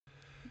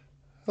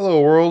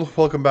Hello, world.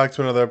 Welcome back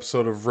to another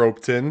episode of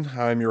Roped In.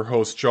 I'm your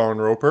host, John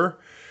Roper.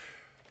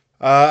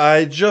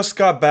 I just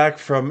got back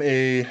from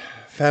a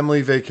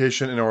family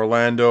vacation in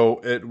Orlando.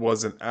 It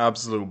was an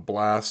absolute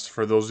blast.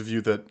 For those of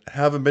you that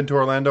haven't been to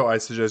Orlando, I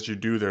suggest you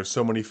do. There's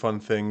so many fun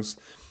things.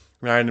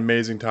 I had an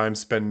amazing time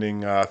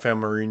spending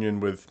family reunion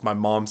with my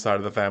mom's side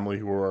of the family,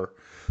 who are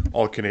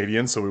all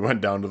Canadian, so we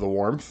went down to the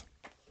warmth.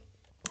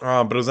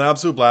 But it was an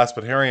absolute blast.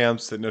 But here I am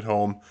sitting at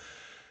home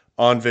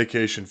on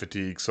vacation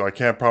fatigue, so I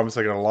can't promise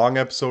I get a long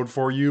episode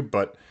for you,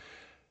 but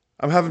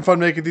I'm having fun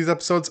making these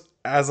episodes,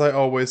 as I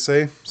always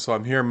say. So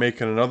I'm here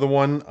making another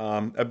one.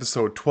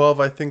 Episode 12,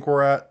 I think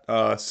we're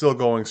at. Still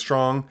going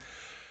strong.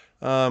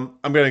 I'm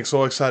getting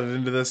so excited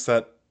into this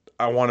that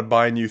I want to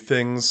buy new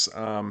things.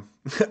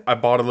 I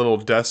bought a little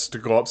desk to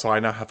go up, so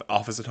I now have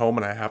office at home,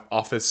 and I have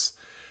office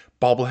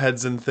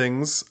bobbleheads and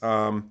things.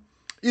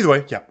 Either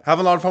way, yeah,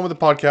 having a lot of fun with the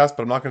podcast,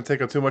 but I'm not going to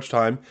take up too much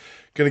time.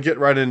 Going to get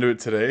right into it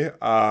today.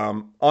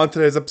 On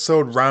today's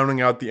episode,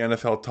 rounding out the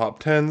NFL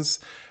top 10s,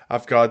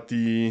 I've got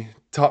the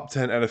top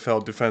 10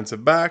 NFL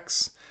defensive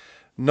backs.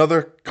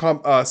 Another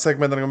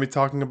segment that I'm going to be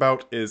talking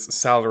about is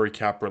salary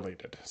cap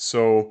related.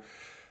 So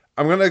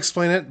I'm going to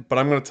explain it, but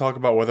I'm going to talk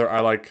about whether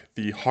I like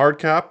the hard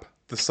cap,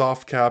 the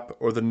soft cap,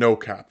 or the no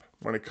cap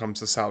when it comes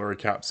to salary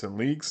caps in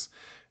leagues.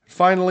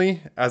 Finally,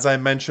 as I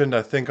mentioned,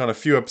 I think on a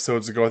few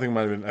episodes ago, I think it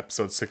might have been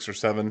episode 6 or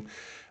 7,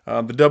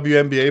 the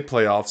WNBA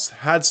playoffs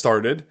had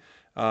started.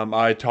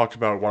 I talked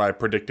about what I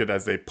predicted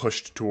as they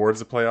pushed towards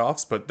the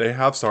playoffs, but they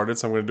have started,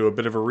 so I'm going to do a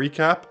bit of a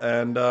recap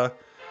and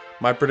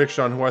my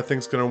prediction on who I think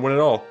is going to win it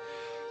all.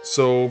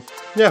 So,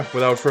 yeah,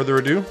 without further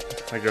ado,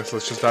 I guess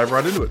let's just dive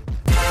right into it.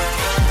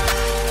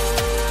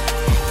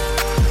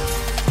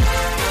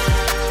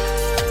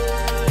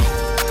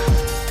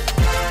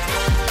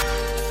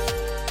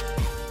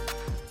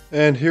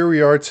 And here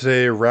we are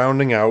today,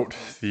 rounding out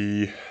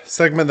the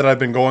segment that I've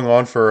been going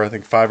on for, I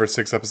think, 5 or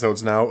 6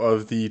 episodes now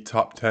of the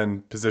top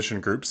 10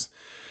 position groups.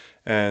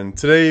 And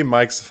today,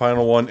 Mike's the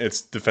final one.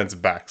 It's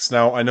defensive backs.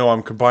 Now, I know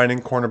I'm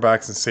combining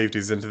cornerbacks and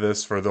safeties into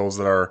this for those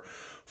that are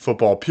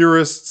football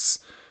purists,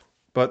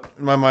 but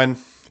in my mind,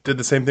 did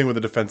the same thing with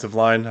the defensive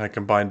line. I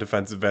combined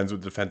defensive ends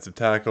with defensive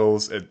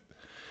tackles. It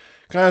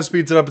kind of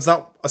speeds it up. It's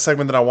not a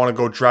segment that I want to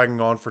go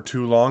dragging on for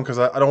too long because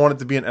I don't want it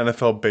to be an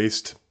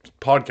NFL-based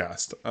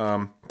podcast.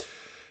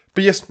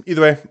 But yes,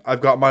 either way,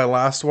 I've got my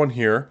last one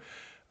here.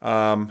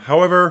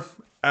 However,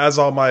 as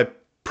all my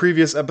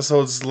previous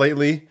episodes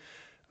lately,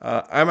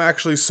 I'm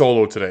actually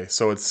solo today.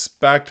 So it's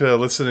back to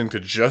listening to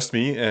just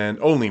me and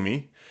only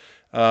me.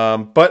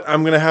 But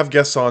I'm going to have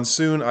guests on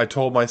soon. I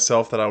told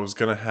myself that I was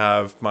going to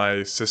have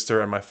my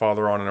sister and my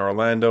father on in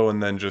Orlando,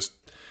 and then just,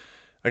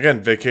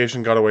 again,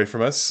 vacation got away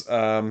from us.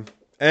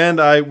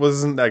 And I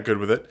wasn't that good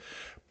with it.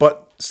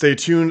 But stay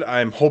tuned.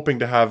 I'm hoping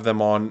to have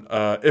them on,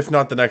 if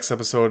not the next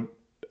episode,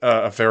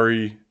 a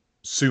very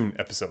soon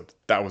episode.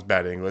 That was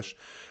bad English.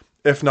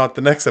 If not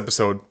the next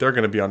episode, they're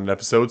going to be on an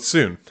episode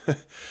soon.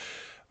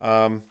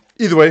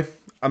 Either way,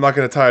 I'm not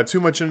going to tie too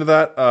much into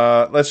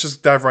that. Let's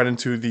just dive right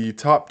into the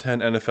top 10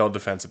 NFL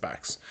defensive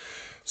backs.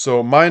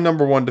 So my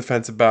number one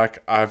defensive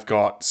back, I've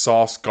got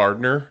Sauce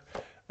Gardner.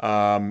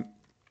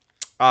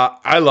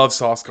 I love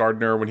Sauce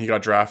Gardner when he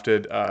got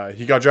drafted.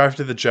 He got drafted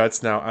to the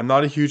Jets. Now, I'm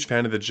not a huge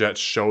fan of the Jets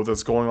show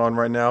that's going on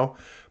right now,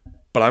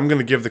 but I'm going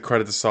to give the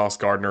credit to Sauce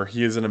Gardner.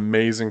 He is an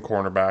amazing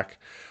cornerback.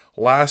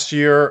 Last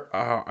year,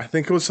 I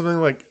think it was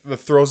something like the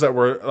throws that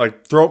were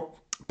like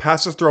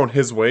passes thrown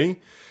his way,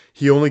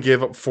 he only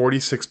gave up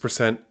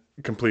 46%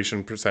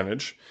 completion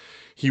percentage.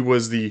 He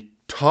was the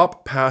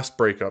top pass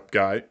breakup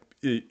guy.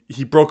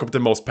 He broke up the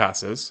most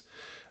passes.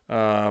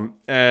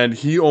 And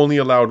he only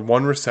allowed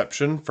one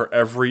reception for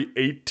every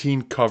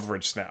 18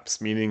 coverage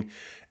snaps, meaning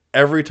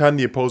every time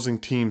the opposing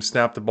team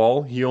snapped the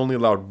ball, he only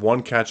allowed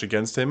one catch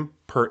against him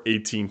per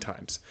 18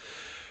 times.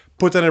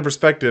 Put that in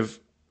perspective,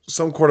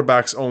 some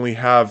quarterbacks only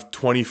have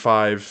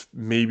 25,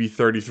 maybe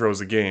 30 throws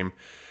a game,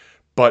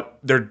 but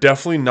they're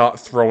definitely not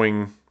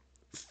throwing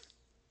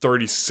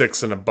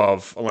 36 and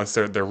above unless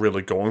they're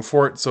really going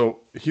for it.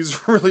 So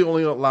he's really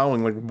only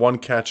allowing like one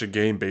catch a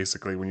game,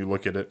 basically, when you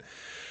look at it.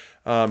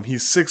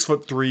 He's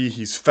 6'3",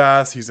 he's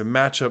fast, he's a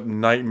matchup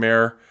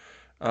nightmare,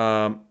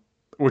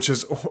 which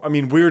is, I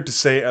mean, weird to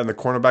say in the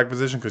cornerback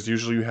position because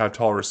usually you have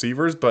tall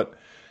receivers, but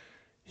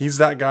he's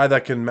that guy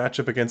that can match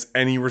up against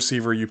any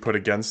receiver you put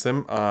against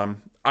him.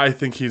 I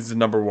think he's the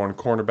number one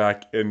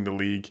cornerback in the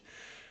league.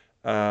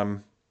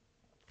 Someone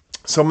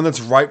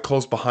that's right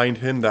close behind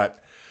him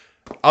that,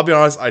 I'll be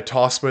honest, I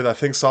toss with. I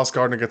think Sauce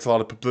Gardner gets a lot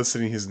of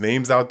publicity. His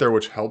name's out there,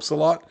 which helps a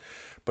lot.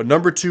 But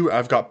number 2,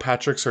 I've got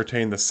Patrick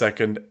Surtain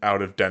II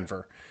out of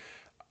Denver.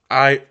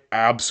 I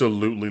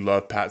absolutely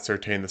love Pat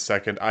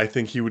Surtain II. I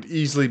think he would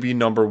easily be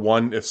number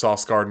 1 if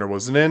Sauce Gardner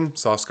wasn't in.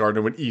 Sauce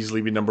Gardner would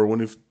easily be number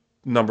one if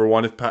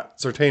Pat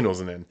Surtain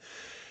wasn't in.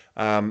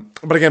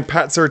 But again,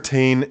 Pat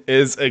Surtain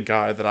is a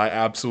guy that I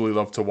absolutely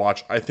love to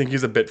watch. I think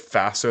he's a bit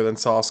faster than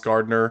Sauce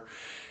Gardner.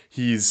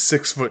 He's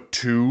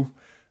 6'2".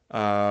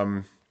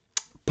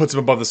 Puts him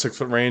above the 6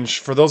 foot range.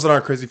 For those that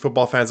aren't crazy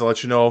football fans, I'll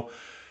let you know.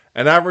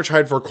 An average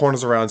height for a corner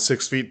is around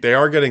 6 feet. They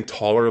are getting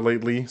taller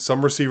lately.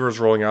 Some receivers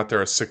rolling out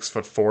there are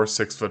 6'4",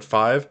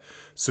 6'5".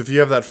 So if you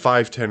have that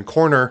 5'10"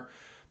 corner,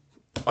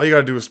 all you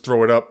gotta do is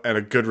throw it up, and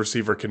a good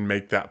receiver can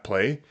make that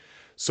play.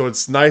 So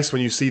it's nice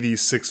when you see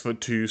these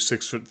 6'2",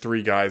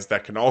 6'3" guys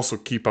that can also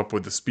keep up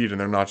with the speed,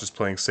 and they're not just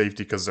playing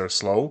safety because they're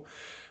slow.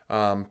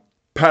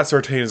 Pat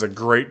Surtain is a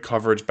great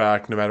coverage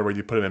back, no matter whether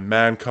you put him in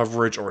man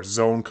coverage or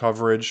zone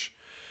coverage.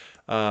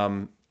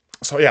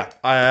 So yeah,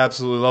 I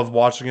absolutely love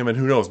watching him, and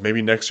who knows,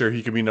 maybe next year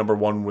he could be number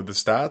one with the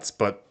stats,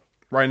 but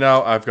right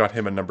now I've got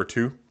him at number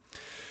 2.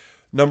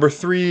 Number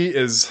 3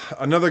 is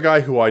another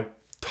guy who I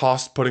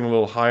tossed putting a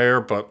little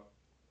higher, but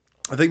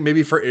I think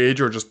maybe for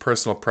age or just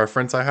personal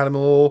preference, I had him a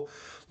little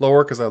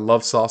lower because I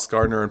love Sauce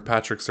Gardner and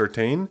Patrick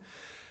Surtain.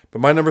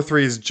 But my number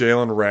 3 is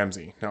Jalen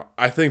Ramsey. Now,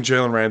 I think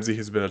Jalen Ramsey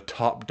has been a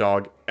top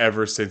dog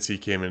ever since he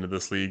came into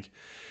this league.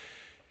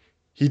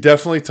 He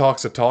definitely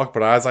talks the talk,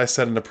 but as I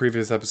said in the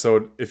previous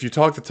episode, if you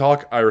talk the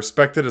talk, I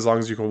respect it as long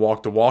as you can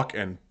walk the walk,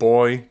 and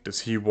boy, does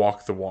he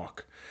walk the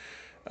walk.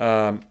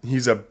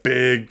 He's a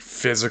big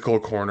physical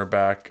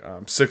cornerback,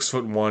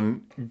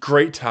 6'1",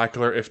 great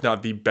tackler, if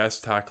not the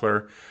best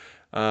tackler.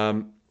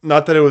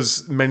 Not that it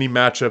was many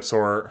matchups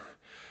or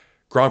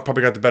Gronk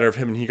probably got the better of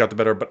him and he got the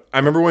better, but I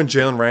remember when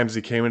Jalen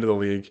Ramsey came into the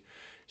league,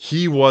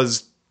 he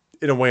was,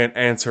 in a way, an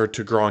answer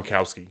to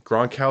Gronkowski.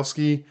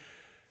 Gronkowski,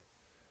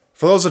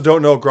 for those that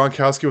don't know,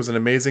 Gronkowski was an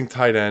amazing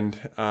tight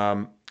end,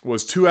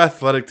 was too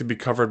athletic to be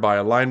covered by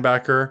a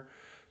linebacker,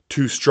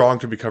 too strong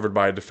to be covered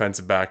by a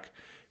defensive back.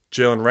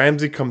 Jalen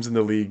Ramsey comes in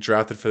the league,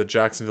 drafted for the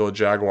Jacksonville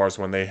Jaguars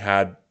when they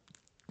had,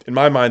 in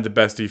my mind, the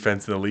best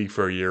defense in the league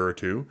for a year or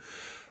two.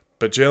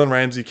 But Jalen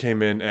Ramsey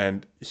came in,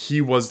 and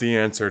he was the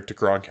answer to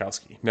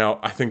Gronkowski. Now,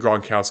 I think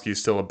Gronkowski is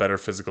still a better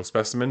physical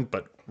specimen,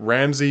 but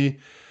Ramsey,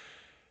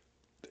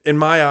 in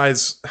my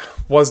eyes,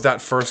 was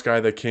that first guy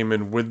that came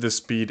in with the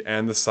speed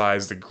and the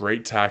size, the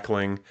great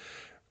tackling,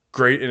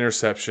 great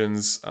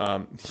interceptions.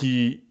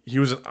 He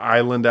was an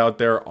island out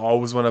there,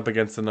 always went up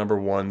against the number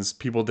ones.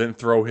 People didn't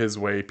throw his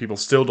way. People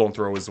still don't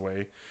throw his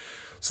way.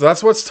 So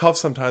that's what's tough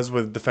sometimes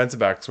with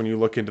defensive backs when you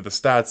look into the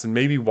stats, and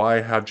maybe why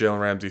I have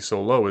Jalen Ramsey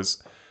so low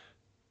is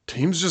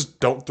teams just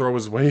don't throw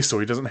his way, so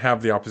he doesn't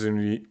have the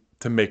opportunity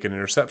to make an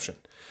interception.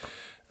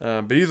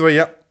 But either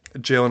way,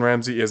 Jalen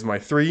Ramsey is my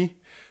 3.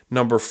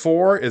 Number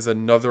 4 is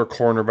another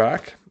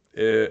cornerback.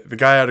 The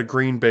guy out of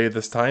Green Bay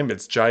this time,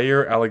 it's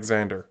Jaire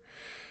Alexander.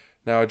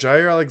 Now,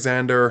 Jaire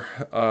Alexander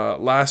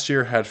last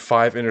year had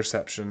 5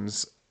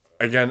 interceptions.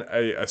 Again,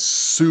 a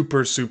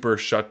super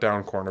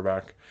shutdown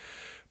cornerback.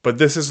 But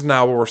this is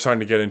now what we're starting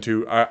to get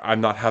into.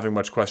 I'm not having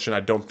much question. I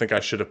don't think I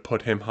should have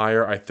put him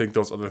higher. I think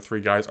those other 3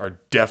 guys are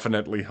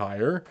definitely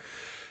higher.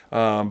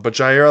 But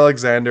Jaire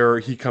Alexander,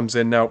 he comes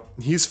in. Now,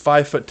 he's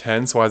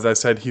 5'10", so as I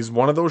said, he's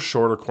one of those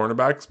shorter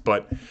cornerbacks,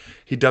 but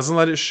he doesn't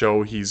let it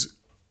show. He's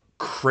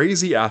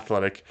crazy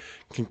athletic,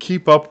 can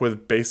keep up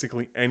with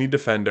basically any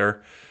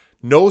defender,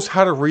 knows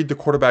how to read the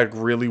quarterback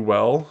really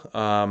well.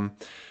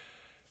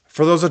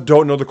 For those that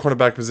don't know the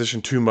cornerback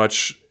position too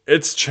much,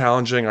 it's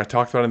challenging. I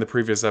talked about it in the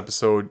previous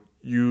episode.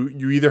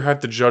 You either have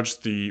to judge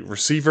the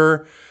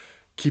receiver,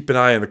 keep an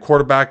eye on the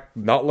quarterback,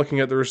 not looking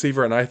at the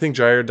receiver, and I think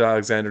Jaire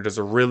Alexander does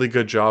a really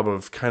good job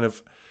of kind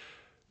of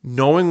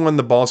knowing when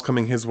the ball's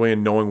coming his way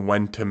and knowing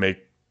when to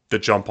make the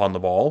jump on the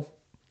ball.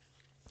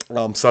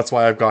 So that's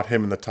why I've got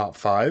him in the top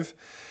 5.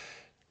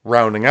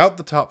 Rounding out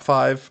the top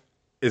 5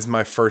 is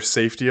my first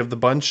safety of the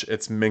bunch.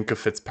 It's Minkah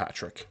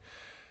Fitzpatrick.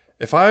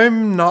 If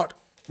I'm not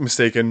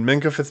mistaken,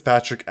 Minkah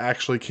Fitzpatrick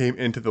actually came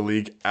into the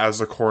league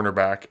as a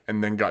cornerback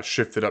and then got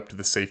shifted up to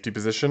the safety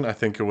position. I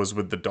think it was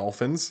with the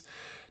Dolphins.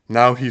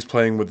 Now he's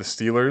playing with the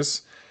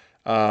Steelers.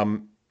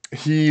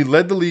 He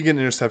led the league in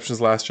interceptions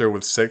last year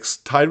with 6,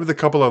 tied with a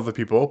couple other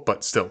people,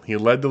 but still, he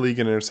led the league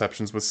in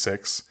interceptions with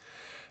 6.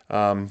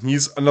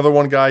 He's another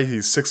one guy.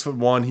 He's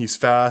 6'1". He's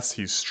fast.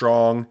 He's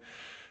strong.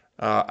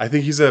 I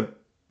think he's a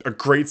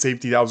great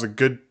safety. That was a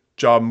good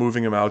job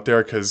moving him out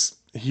there because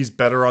he's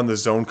better on the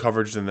zone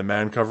coverage than the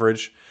man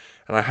coverage.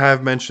 And I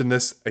have mentioned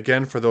this,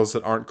 again, for those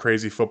that aren't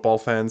crazy football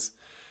fans.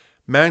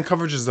 Man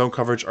coverage and zone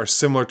coverage are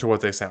similar to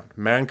what they sound.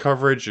 Man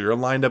coverage, you're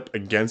lined up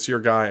against your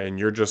guy and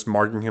you're just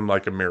marking him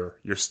like a mirror.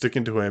 You're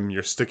sticking to him.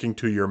 You're sticking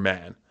to your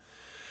man.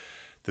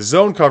 The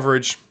zone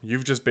coverage,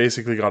 you've just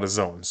basically got a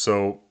zone.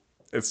 So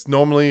it's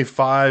normally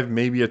 5,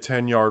 maybe a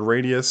 10-yard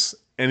radius.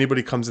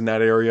 Anybody comes in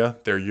that area,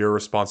 they're your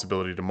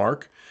responsibility to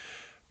mark.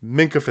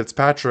 Minkah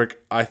Fitzpatrick,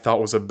 I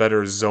thought, was a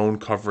better zone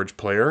coverage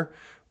player,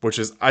 which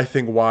is, I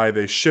think, why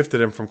they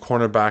shifted him from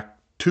cornerback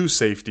to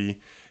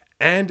safety.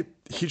 And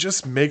he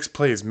just makes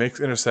plays, makes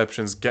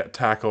interceptions, get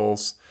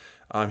tackles.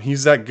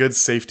 He's that good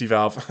safety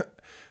valve.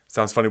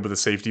 Sounds funny with the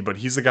safety, but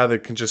he's the guy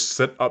that can just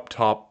sit up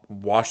top,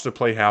 watch the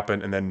play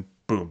happen, and then,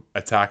 boom,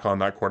 attack on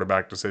that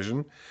quarterback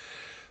decision.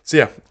 So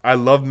yeah, I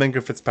love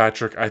Minkah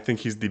Fitzpatrick. I think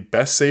he's the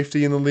best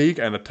safety in the league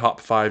and a top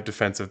 5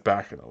 defensive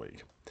back in the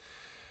league.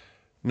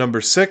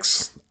 Number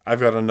 6, I've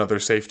got another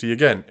safety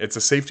again. It's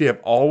a safety I've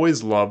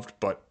always loved,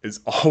 but is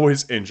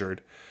always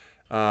injured.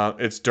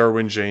 It's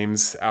Derwin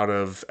James out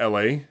of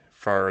LA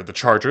for the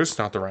Chargers,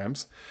 not the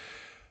Rams.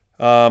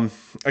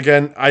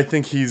 Again, I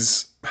think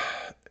he's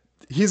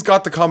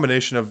got the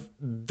combination of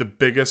the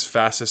biggest,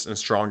 fastest, and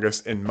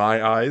strongest in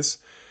my eyes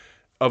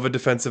of a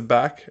defensive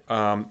back.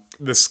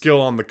 The skill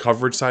on the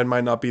coverage side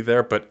might not be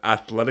there, but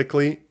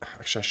athletically,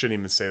 actually, I shouldn't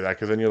even say that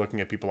because then you're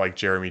looking at people like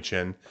Jeremy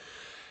Chin.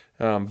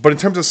 But in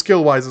terms of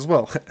skill-wise as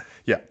well,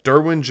 yeah,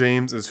 Derwin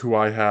James is who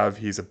I have.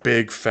 He's a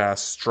big,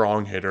 fast,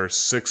 strong hitter,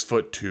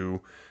 6'2",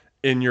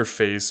 in your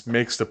face,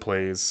 makes the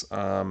plays.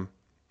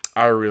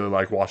 I really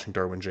like watching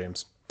Derwin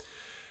James.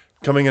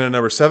 Coming in at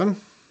number 7,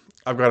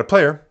 I've got a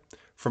player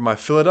from my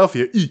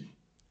Philadelphia Eagles.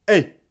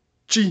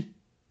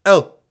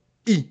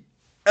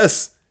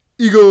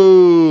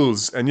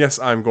 Eagles! And yes,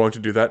 I'm going to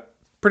do that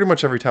pretty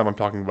much every time I'm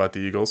talking about the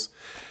Eagles.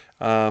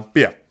 But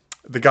yeah,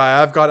 the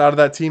guy I've got out of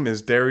that team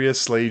is Darius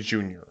Slay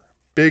Jr.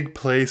 Big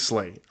Play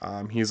Slay.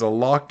 He's a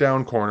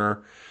lockdown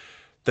corner.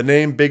 The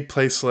name Big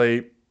Play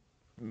Slay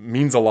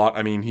means a lot.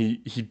 I mean,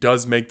 he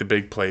does make the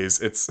big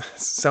plays. It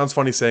sounds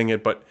funny saying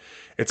it, but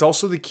it's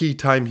also the key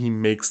time he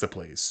makes the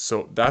plays.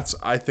 So that's,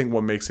 I think,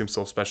 what makes him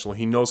so special.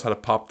 He knows how to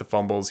pop the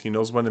fumbles. He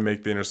knows when to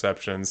make the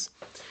interceptions.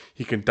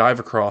 He can dive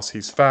across.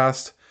 He's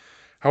fast.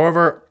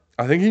 However,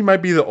 I think he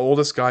might be the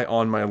oldest guy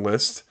on my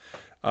list,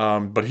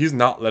 but he's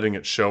not letting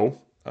it show.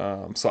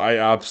 So I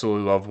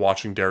absolutely love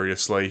watching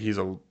Darius Slay. He's,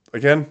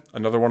 again,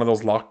 another one of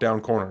those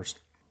lockdown corners.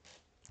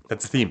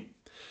 That's a theme.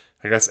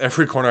 I guess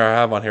every corner I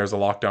have on here is a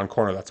lockdown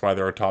corner. That's why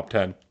they're a top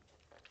 10.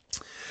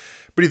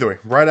 But either way,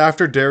 right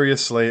after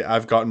Darius Slay,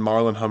 I've gotten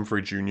Marlon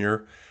Humphrey Jr.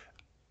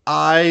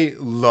 I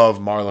love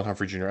Marlon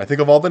Humphrey Jr. I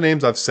think of all the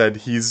names I've said,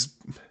 I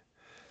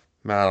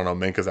don't know,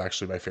 Minka's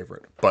actually my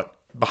favorite. But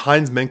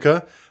behind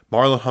Minka,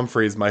 Marlon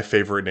Humphrey is my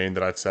favorite name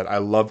that I've said. I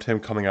loved him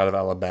coming out of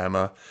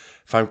Alabama.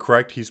 If I'm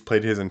correct, he's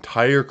played his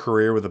entire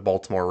career with the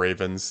Baltimore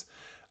Ravens.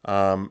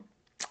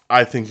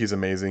 I think he's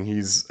amazing.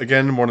 He's,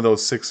 again, one of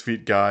those 6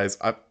 feet guys.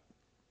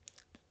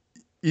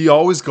 He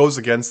always goes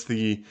against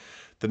the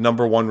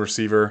number one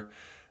receiver.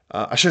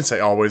 I shouldn't say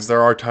always.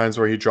 There are times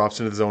where he drops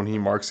into the zone, he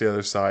marks the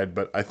other side,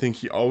 but I think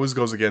he always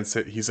goes against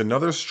it. He's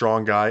another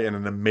strong guy and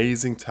an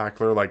amazing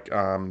tackler like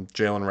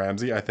Jalen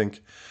Ramsey. I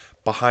think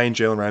behind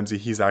Jalen Ramsey,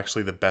 he's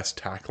actually the best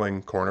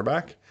tackling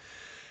cornerback.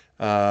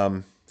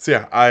 So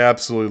yeah, I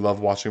absolutely love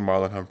watching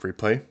Marlon Humphrey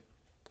play.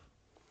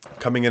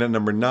 Coming in at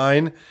number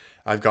 9,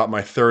 I've got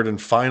my third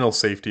and final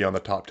safety on the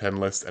top 10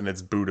 list, and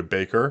it's Budda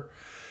Baker.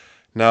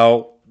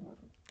 Now,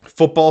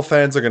 football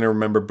fans are going to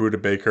remember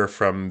Budda Baker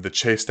from the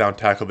chase down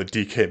tackle that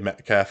DK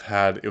Metcalf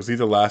had. It was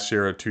either last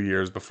year or 2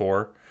 years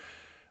before.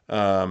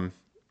 But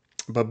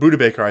Budda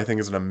Baker, I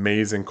think, is an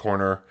amazing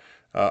corner.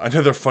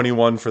 Another funny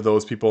one for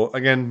those people,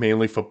 again,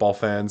 mainly football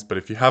fans, but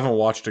if you haven't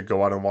watched it,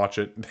 go out and watch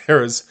it.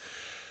 There's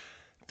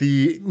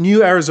the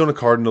new Arizona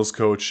Cardinals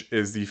coach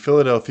is the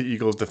Philadelphia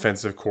Eagles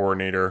defensive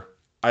coordinator.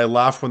 I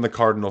laughed when the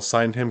Cardinals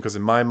signed him because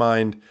in my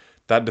mind,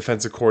 that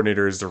defensive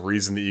coordinator is the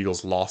reason the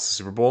Eagles lost the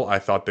Super Bowl. I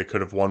thought they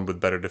could have won with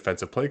better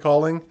defensive play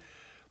calling.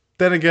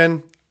 Then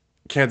again,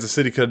 Kansas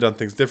City could have done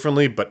things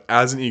differently, but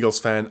as an Eagles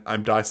fan,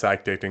 I'm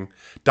dissecting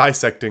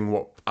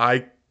what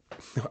I'm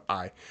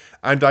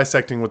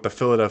dissecting what the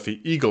Philadelphia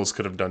Eagles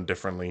could have done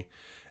differently,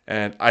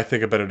 and I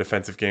think a better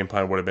defensive game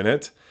plan would have been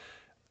it.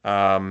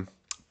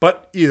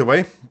 But either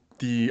way,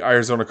 the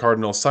Arizona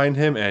Cardinals signed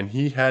him, and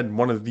he had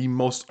one of the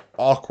most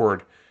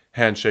awkward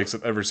handshakes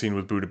I've ever seen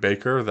with Budda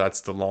Baker. That's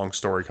the long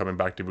story coming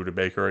back to Budda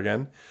Baker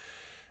again.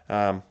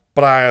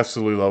 But I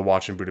absolutely love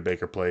watching Budda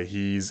Baker play.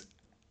 He's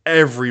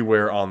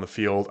everywhere on the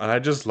field, and I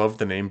just love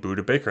the name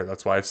Budda Baker.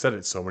 That's why I've said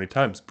it so many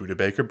times. Budda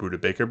Baker,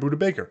 Budda Baker, Budda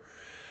Baker.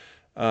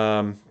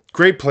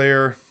 Great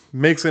player,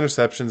 makes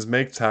interceptions,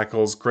 makes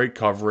tackles, great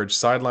coverage,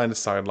 sideline to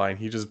sideline.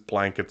 He just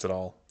blankets it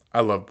all. I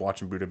love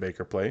watching Budda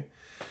Baker play.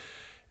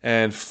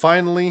 And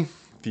finally,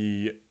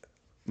 the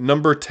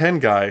number 10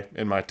 guy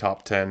in my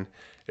top 10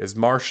 is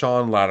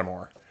Marshon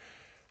Lattimore.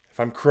 If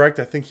I'm correct,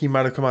 I think he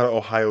might have come out of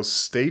Ohio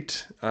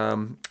State.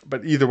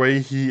 But either way,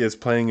 he is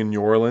playing in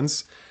New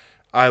Orleans.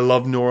 I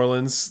love New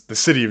Orleans, the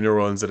city of New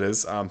Orleans it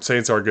is.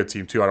 Saints are a good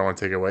team too, I don't want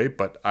to take it away,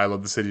 but I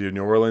love the city of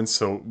New Orleans.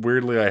 So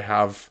weirdly, I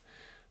have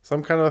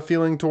some kind of a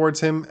feeling towards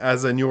him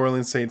as a New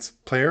Orleans Saints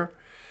player.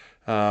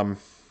 But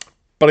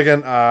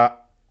again, I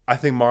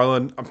think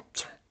Marshon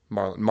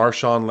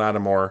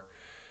Lattimore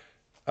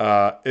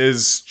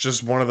is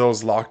just one of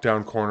those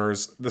lockdown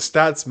corners. The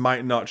stats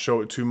might not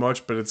show it too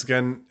much, but it's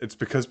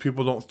because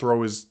people don't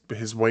throw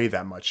his way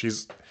that much.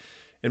 He's,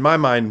 in my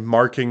mind,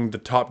 marking the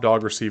top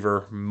dog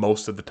receiver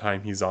most of the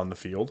time he's on the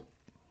field.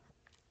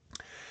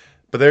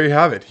 But there you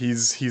have it.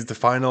 He's the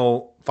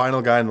final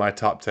guy in my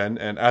top 10.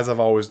 And as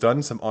I've always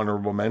done, some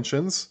honorable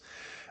mentions.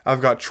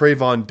 I've got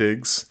Trayvon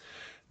Diggs.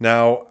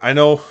 Now, I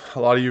know a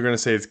lot of you are going to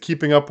say it's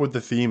keeping up with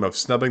the theme of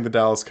snubbing the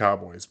Dallas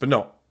Cowboys. But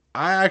no,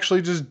 I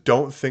actually just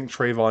don't think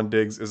Trayvon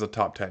Diggs is a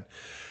top 10.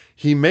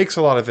 He makes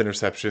a lot of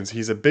interceptions.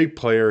 He's a big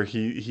player.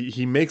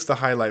 He makes the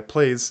highlight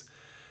plays.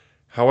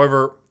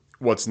 However,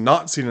 what's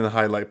not seen in the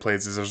highlight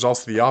plays is there's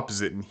also the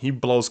opposite, and he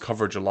blows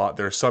coverage a lot.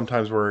 There are some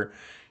times where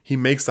he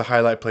makes the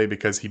highlight play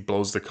because he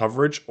blows the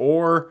coverage,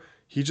 or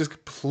he just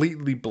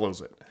completely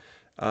blows it.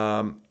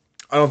 I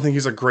don't think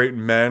he's a great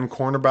man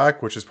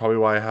cornerback, which is probably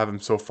why I have him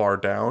so far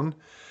down.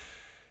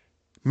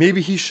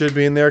 Maybe he should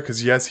be in there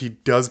because, yes, he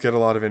does get a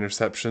lot of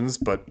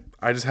interceptions, but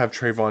I just have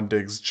Trayvon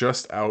Diggs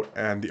just out.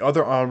 And the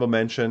other honorable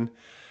mention,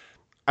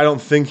 I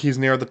don't think he's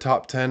near the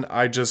top 10.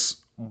 I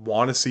just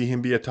want to see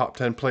him be a top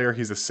 10 player.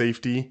 He's a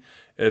safety.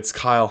 It's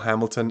Kyle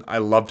Hamilton. I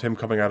loved him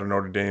coming out of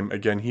Notre Dame.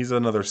 Again, he's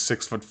another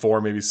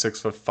 6'4", maybe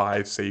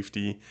 6'5"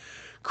 safety.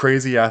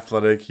 Crazy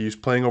athletic. He's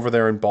playing over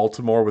there in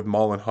Baltimore with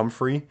Marlon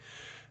Humphrey.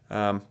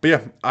 But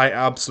yeah, I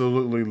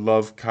absolutely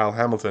love Kyle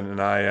Hamilton,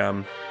 and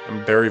I'm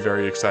very,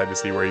 very excited to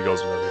see where he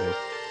goes with everything.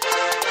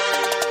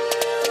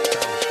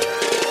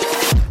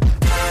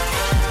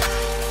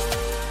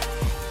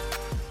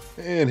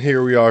 And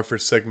here we are for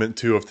segment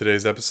 2 of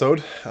today's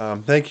episode.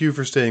 Thank you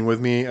for staying with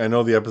me. I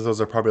know the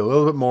episodes are probably a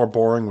little bit more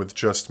boring with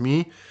just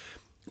me,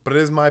 but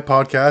it is my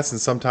podcast,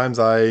 and sometimes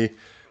I,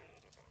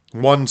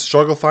 one,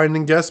 struggle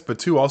finding guests, but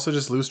two, also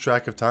just lose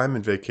track of time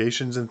and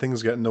vacations and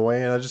things get in the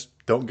way, and I just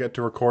don't get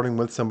to recording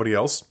with somebody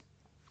else.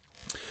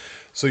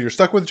 So you're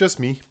stuck with just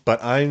me,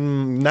 but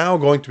I'm now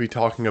going to be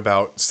talking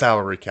about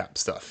salary cap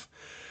stuff.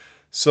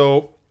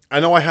 So I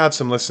know I have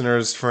some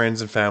listeners,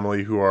 friends, and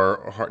family who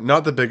are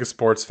not the biggest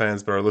sports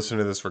fans, but are listening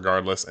to this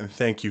regardless, and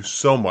thank you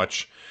so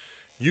much.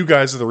 You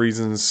guys are the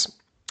reasons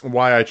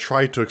why I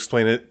try to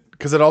explain it,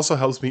 because it also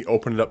helps me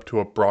open it up to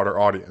a broader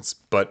audience.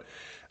 But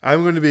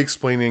I'm going to be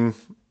explaining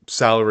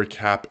salary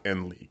cap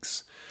in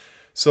leagues.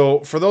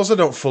 So for those that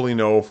don't fully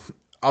know,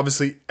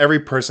 obviously every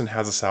person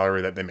has a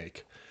salary that they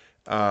make.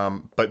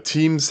 But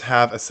teams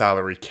have a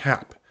salary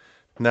cap.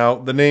 Now,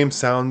 the name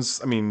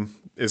sounds,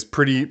 is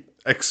pretty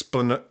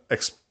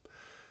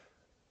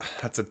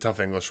that's a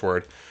tough English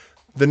word.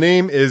 The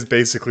name is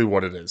basically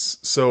what it is.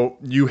 So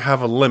you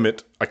have a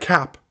limit, a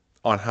cap,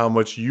 on how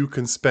much you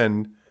can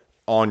spend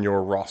on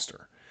your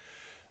roster.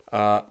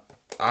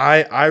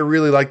 I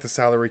really like the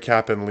salary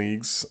cap in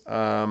leagues.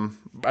 And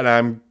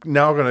I'm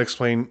now going to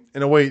explain,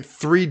 in a way,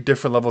 3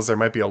 different levels. There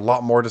might be a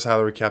lot more to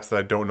salary caps that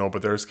I don't know,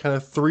 but there's kind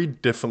of 3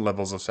 different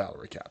levels of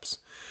salary caps.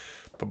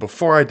 But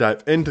before I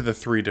dive into the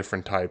 3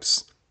 different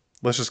types,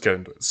 let's just get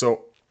into it.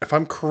 So, if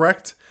I'm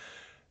correct,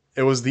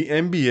 it was the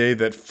NBA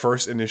that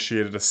first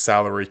initiated a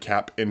salary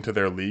cap into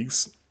their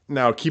leagues.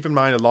 Now, keep in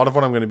mind, a lot of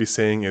what I'm going to be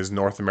saying is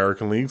North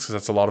American leagues, because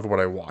that's a lot of what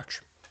I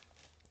watch.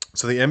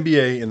 So the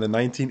NBA in the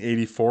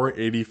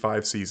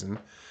 1984-85 season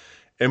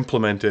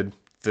implemented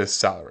this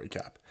salary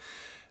cap.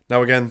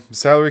 Now again, the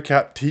salary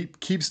cap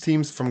keeps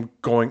teams from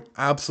going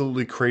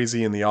absolutely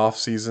crazy in the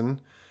offseason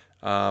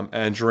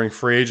and during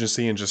free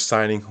agency and just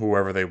signing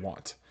whoever they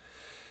want.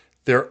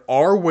 There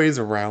are ways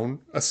around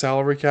a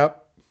salary cap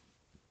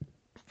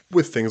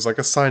with things like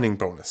a signing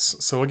bonus.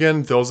 So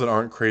again, those that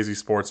aren't crazy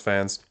sports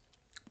fans,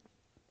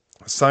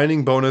 a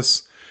signing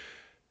bonus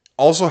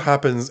also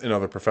happens in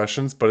other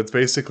professions, but it's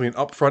basically an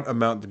upfront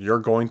amount that you're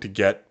going to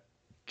get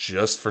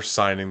just for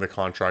signing the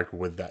contract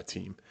with that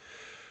team.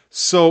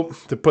 So,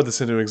 to put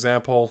this into an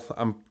example,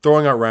 I'm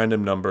throwing out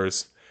random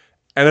numbers.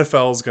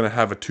 NFL is going to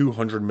have a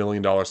 $200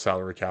 million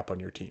salary cap on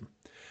your team.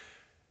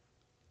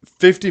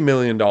 $50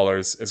 million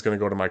is going to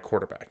go to my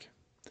quarterback.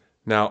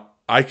 Now,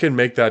 I can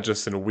make that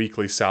just in a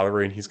weekly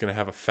salary, and he's going to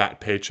have a fat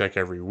paycheck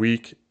every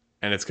week,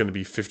 and it's going to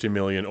be $50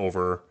 million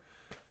over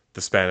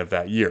the span of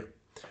that year.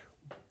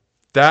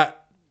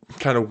 That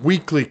kind of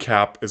weekly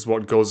cap is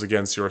what goes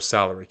against your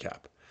salary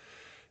cap.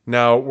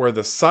 Now, where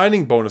the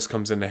signing bonus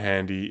comes into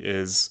handy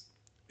is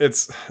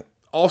it's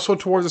also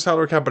towards the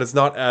salary cap, but it's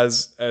not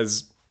as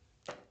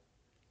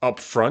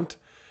upfront.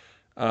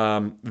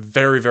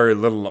 Very, very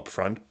little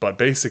upfront. But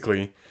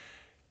basically,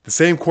 the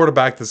same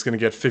quarterback that's going to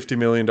get $50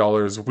 million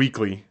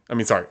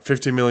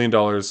 $50 million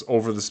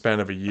over the span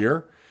of a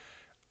year,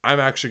 I'm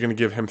actually going to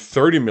give him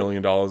 $30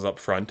 million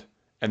upfront,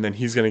 and then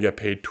he's going to get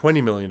paid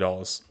 $20 million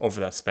over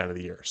that span of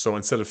the year. So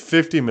instead of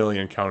 $50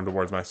 million counted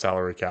towards my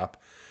salary cap,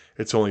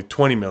 it's only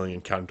 $20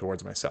 million counted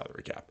towards my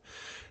salary cap.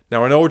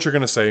 Now, I know what you're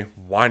going to say.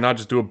 Why not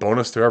just do a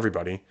bonus to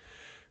everybody?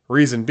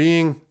 Reason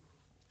being,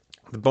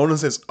 the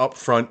bonus is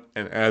upfront,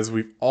 and as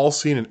we've all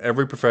seen in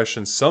every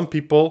profession, some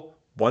people,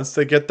 once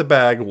they get the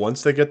bag,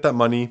 once they get that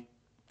money,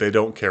 they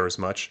don't care as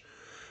much.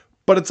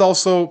 But it's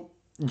also,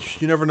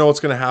 you never know what's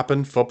going to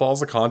happen.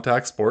 Football's a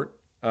contact sport.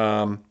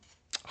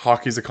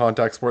 Hockey's a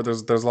contact sport.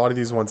 There's a lot of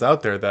these ones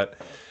out there that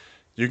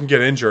you can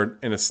get injured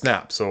in a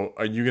snap. So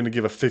are you going to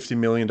give a $50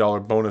 million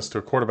bonus to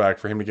a quarterback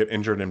for him to get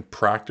injured in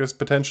practice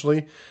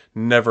potentially,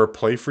 never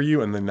play for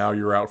you, and then now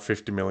you're out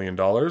 $50 million?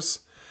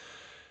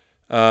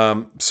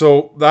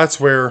 So that's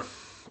where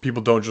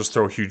people don't just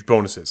throw huge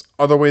bonuses.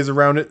 Other ways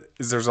around it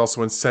is there's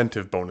also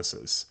incentive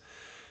bonuses.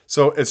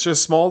 So it's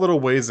just small little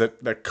ways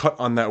that cut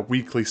on that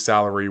weekly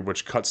salary,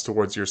 which cuts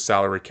towards your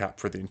salary cap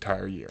for the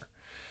entire year.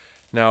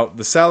 Now,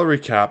 the salary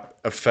cap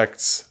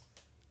affects,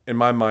 in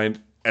my mind,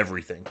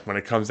 everything. When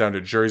it comes down to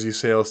jersey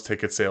sales,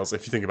 ticket sales,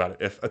 if you think about it,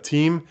 if a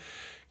team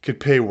could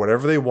pay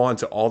whatever they want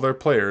to all their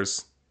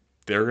players,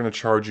 they're going to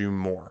charge you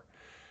more.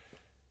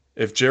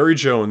 If Jerry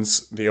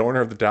Jones, the owner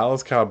of the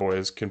Dallas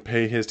Cowboys, can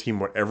pay his team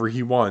whatever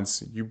he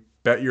wants, you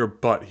bet your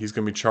butt he's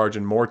going to be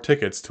charging more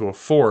tickets to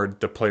afford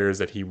the players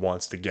that he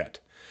wants to get.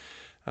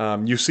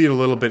 You see it a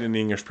little bit in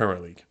the English Premier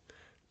League.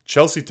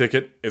 Chelsea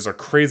ticket is a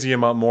crazy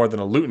amount more than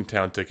a Luton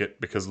Town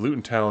ticket because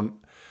Luton Town,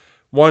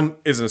 one,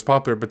 isn't as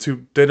popular, but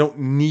two, they don't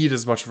need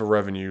as much of a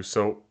revenue.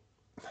 So,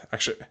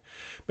 actually,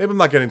 maybe I'm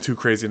not getting too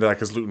crazy into that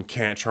because Luton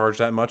can't charge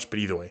that much, but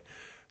either way.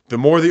 The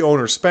more the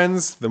owner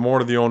spends, the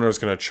more the owner is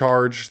going to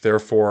charge.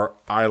 Therefore,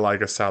 I like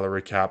a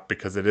salary cap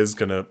because it is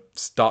going to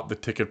stop the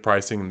ticket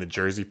pricing and the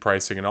jersey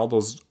pricing and all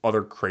those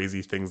other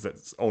crazy things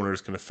that owners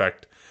can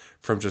affect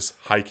from just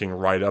hiking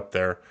right up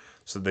there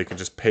so they can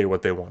just pay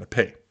what they want to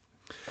pay.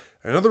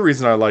 Another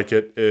reason I like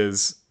it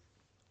is,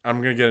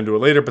 I'm going to get into it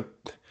later, but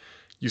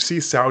you see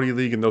Saudi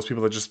League and those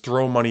people that just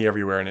throw money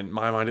everywhere, and in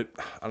my mind, it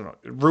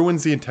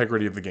ruins the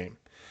integrity of the game.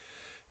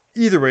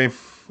 Either way,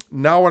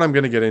 now what I'm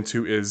going to get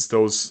into is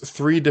those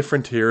 3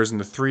 different tiers and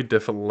the 3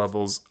 different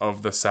levels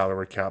of the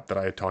salary cap that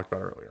I had talked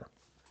about earlier.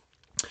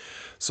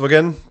 So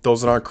again,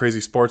 those that aren't crazy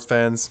sports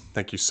fans,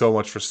 thank you so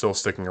much for still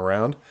sticking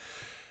around.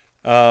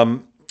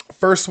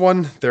 First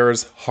one,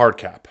 there's hard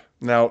cap.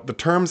 Now, the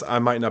terms I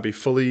might not be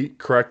fully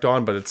correct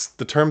on, but it's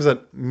the terms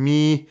that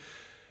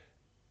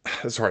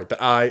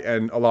I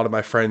and a lot of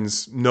my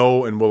friends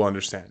know and will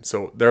understand.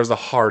 So there's a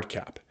hard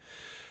cap.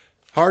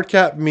 Hard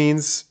cap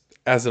means,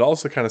 as it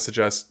also kind of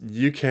suggests,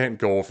 you can't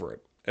go over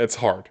it. It's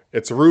hard.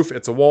 It's a roof,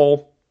 it's a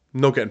wall,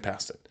 no getting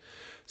past it.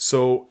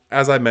 So,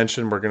 as I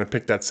mentioned, we're going to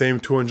pick that same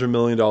 $200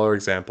 million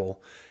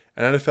example.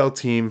 An NFL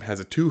team has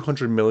a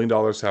 $200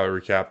 million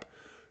salary cap,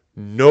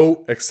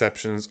 no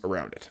exceptions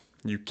around it.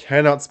 You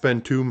cannot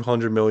spend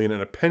 $200 million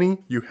in a penny.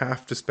 You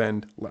have to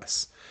spend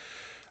less.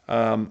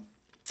 Now,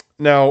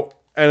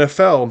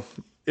 NFL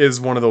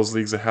is one of those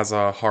leagues that has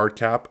a hard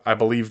cap. I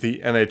believe the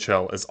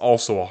NHL is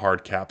also a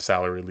hard cap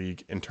salary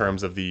league in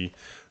terms of the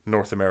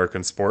North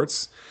American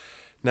sports.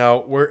 Now,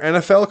 where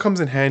NFL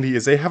comes in handy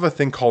is they have a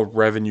thing called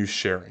revenue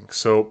sharing.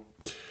 So,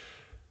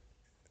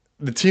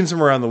 the teams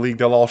from around the league,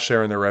 they'll all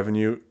share in their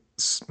revenue.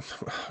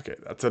 Okay,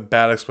 that's a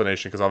bad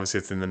explanation because obviously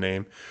it's in the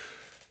name.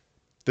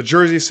 The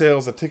jersey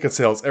sales, the ticket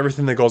sales,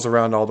 everything that goes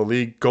around all the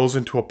league goes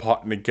into a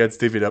pot and it gets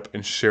divvied up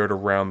and shared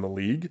around the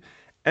league.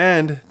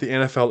 And the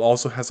NFL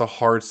also has a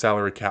hard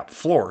salary cap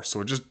floor. So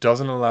it just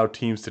doesn't allow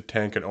teams to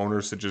tank and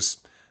owners to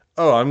just,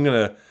 I'm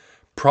going to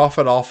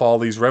profit off all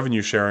these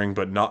revenue sharing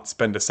but not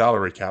spend a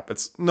salary cap.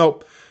 It's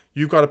nope.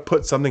 You've got to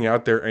put something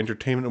out there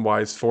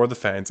entertainment-wise for the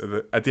fans.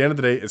 At the end of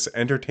the day, it's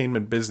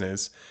entertainment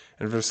business.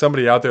 And if there's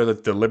somebody out there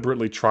that's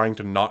deliberately trying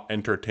to not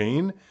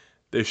entertain,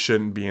 they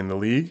shouldn't be in the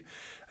league.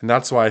 And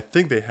that's why I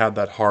think they had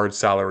that hard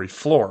salary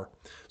floor.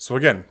 So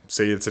again,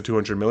 say it's a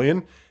 $200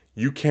 million,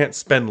 you can't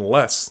spend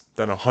less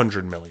than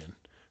 $100 million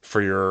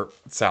for your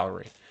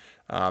salary.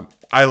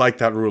 I like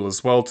that rule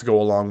as well to go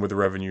along with the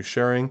revenue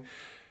sharing.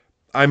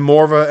 I'm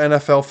more of an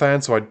NFL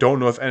fan, so I don't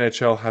know if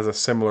NHL has a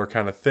similar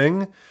kind of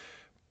thing.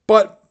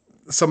 But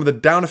some of the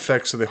down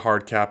effects of the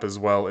hard cap as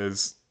well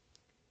is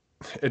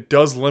it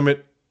does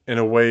limit in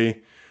a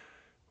way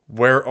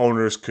where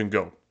owners can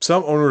go.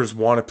 Some owners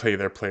want to pay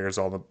their players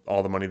all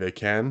the money they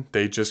can.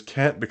 They just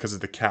can't because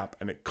of the cap,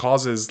 and it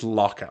causes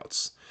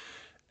lockouts.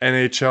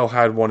 NHL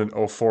had one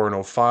in 04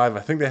 and 05. I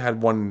think they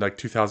had one in like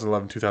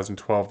 2011,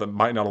 2012 that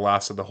might not have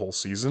lasted the whole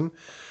season.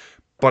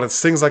 But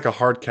it's things like a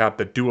hard cap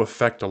that do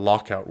affect a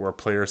lockout where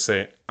players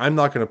say, I'm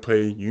not going to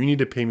play, you need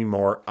to pay me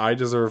more, I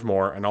deserve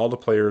more, and all the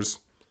players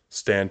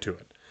stand to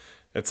it.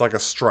 It's like a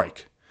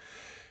strike.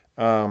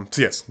 So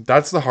yes,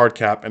 that's the hard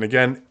cap. And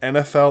again,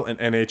 NFL and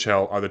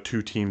NHL are the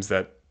 2 teams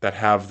that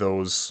have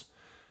those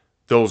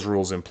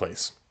rules in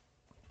place.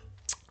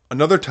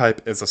 Another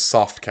type is a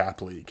soft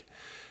cap league.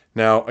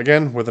 Now,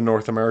 again, with the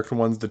North American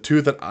ones, the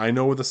 2 that I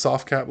know with the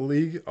soft cap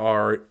league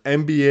are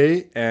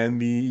NBA and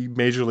the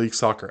Major League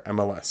Soccer,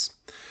 MLS.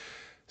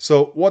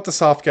 So what the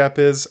soft cap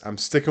is, I'm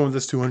sticking with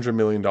this $200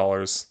 million,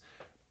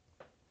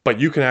 but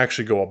you can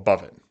actually go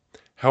above it.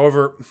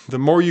 However, the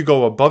more you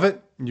go above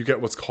it, you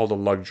get what's called a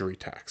luxury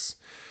tax.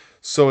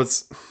 So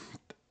it's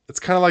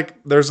kind of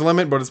like there's a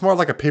limit, but it's more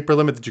like a paper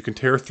limit that you can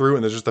tear through,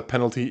 and there's just a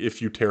penalty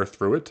if you tear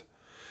through it.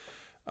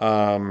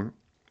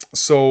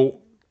 So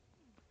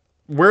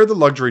where the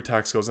luxury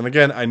tax goes, and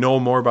again, I know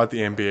more about the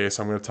NBA,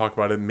 so I'm going to talk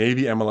about it.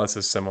 Maybe MLS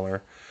is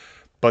similar,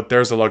 but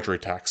there's a luxury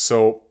tax.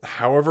 So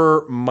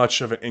however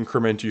much of an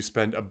increment you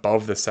spend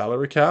above the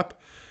salary cap,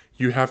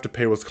 you have to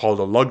pay what's called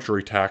a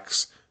luxury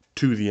tax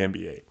to the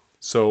NBA.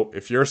 So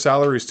if your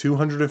salary is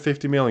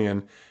 $250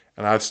 million,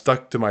 and I've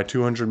stuck to my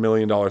 $200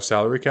 million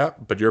salary cap,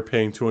 but you're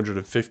paying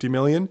 $250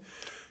 million,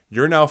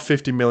 you're now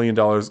 $50 million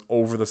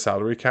over the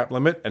salary cap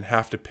limit and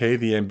have to pay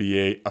the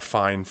NBA a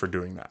fine for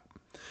doing that.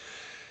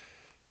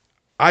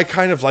 I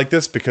kind of like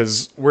this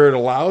because where it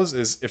allows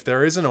is if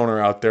there is an owner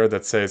out there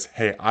that says,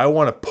 hey, I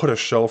want to put a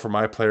show for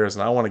my players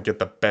and I want to get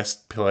the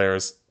best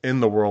players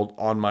in the world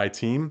on my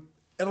team,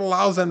 it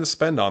allows them to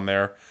spend on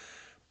there,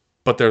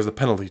 but there's a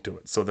penalty to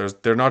it. So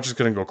they're not just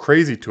going to go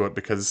crazy to it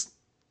because,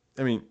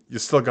 I mean, you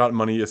still got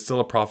money, it's still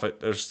a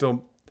profit, there's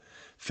still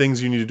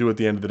things you need to do at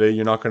the end of the day,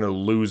 you're not going to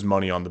lose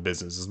money on the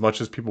business. As much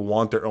as people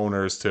want their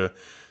owners to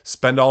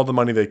spend all the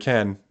money they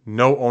can,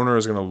 no owner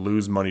is going to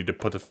lose money to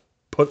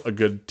put a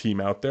good team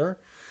out there.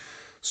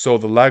 So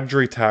the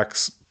luxury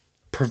tax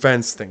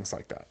prevents things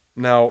like that.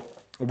 Now,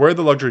 where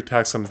the luxury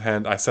tax comes in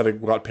hand, I said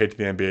it got paid to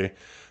the NBA,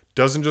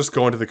 doesn't just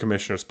go into the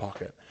commissioner's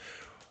pocket.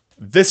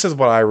 This is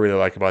what I really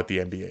like about the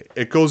NBA.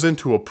 It goes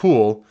into a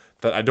pool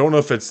that I don't know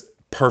if it's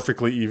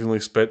perfectly evenly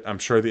split. I'm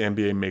sure the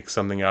NBA makes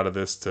something out of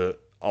this to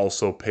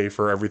also pay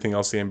for everything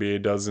else the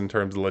NBA does in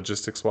terms of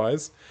logistics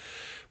wise.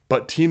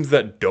 But teams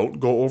that don't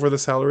go over the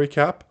salary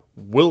cap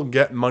will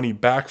get money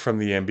back from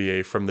the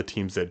NBA from the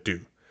teams that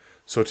do.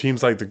 So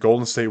teams like the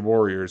Golden State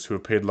Warriors, who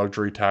have paid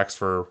luxury tax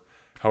for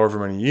however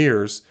many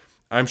years,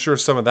 I'm sure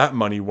some of that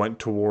money went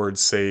towards,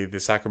 say, the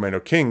Sacramento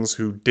Kings,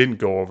 who didn't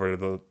go over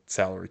the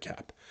salary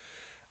cap.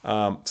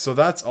 So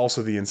that's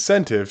also the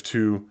incentive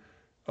to,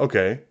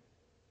 okay,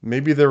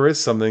 maybe there is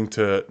something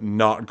to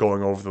not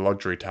going over the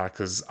luxury tax,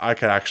 because I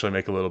could actually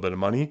make a little bit of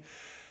money.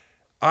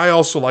 I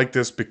also like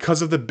this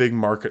because of the big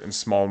market and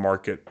small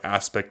market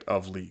aspect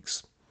of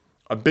leagues.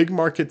 A big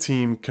market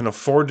team can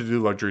afford to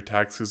do luxury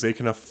tax because they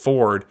can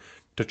afford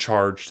to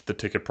charge the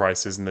ticket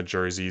prices and the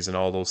jerseys and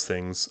all those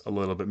things a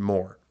little bit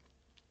more.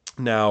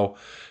 Now,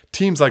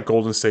 teams like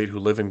Golden State, who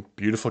live in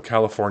beautiful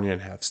California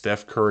and have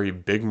Steph Curry,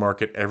 big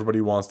market,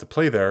 everybody wants to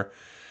play there,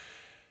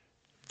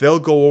 they'll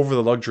go over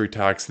the luxury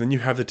tax. And then you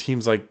have the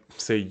teams like,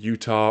 say,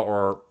 Utah,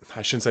 or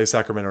I shouldn't say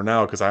Sacramento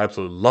now, because I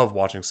absolutely love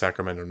watching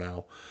Sacramento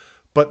now.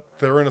 But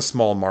they're in a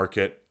small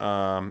market.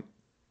 It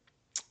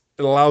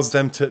allows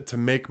them to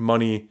make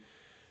money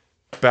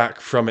back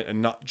from it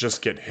and not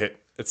just get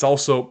hit. It's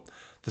also,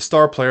 the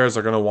star players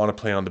are going to want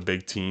to play on the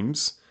big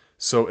teams.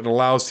 So it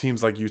allows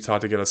teams like Utah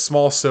to get a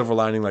small silver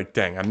lining, like,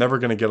 dang, I'm never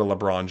going to get a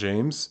LeBron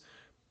James,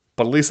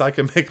 but at least I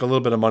can make a little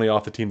bit of money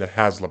off the team that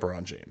has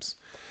LeBron James.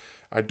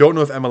 I don't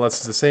know if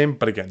MLS is the same,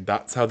 but again,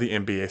 that's how the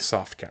NBA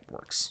soft cap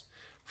works.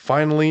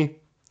 Finally,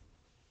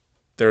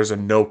 there's a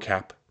no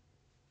cap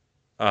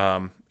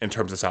in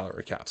terms of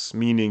salary caps,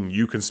 meaning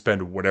you can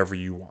spend whatever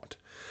you want.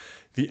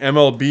 The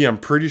MLB, I'm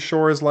pretty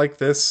sure, is like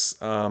this.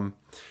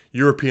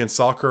 European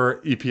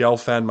soccer, EPL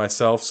fan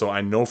myself, so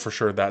I know for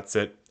sure that's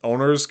it.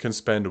 Owners can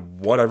spend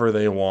whatever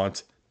they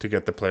want to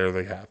get the player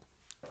they have.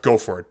 Go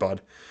for it,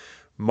 bud.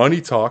 Money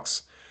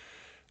talks.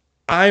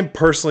 I'm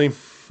torn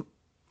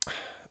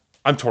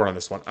on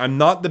this one. I'm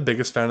not the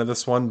biggest fan of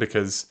this one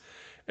because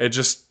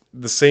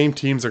the same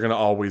teams are going to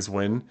always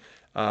win.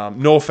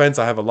 No offense,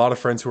 I have a lot of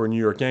friends who are New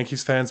York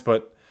Yankees fans,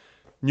 but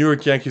New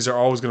York Yankees are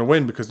always going to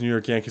win because New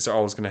York Yankees are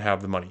always going to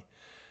have the money.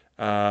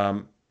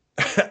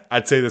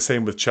 I'd say the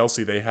same with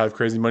Chelsea. They have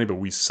crazy money, but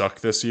we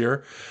suck this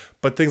year.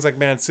 But things like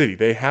Man City,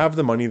 they have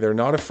the money. They're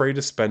not afraid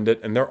to spend it,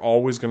 and they're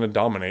always going to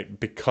dominate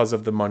because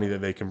of the money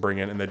that they can bring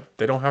in, and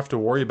they don't have to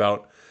worry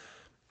about,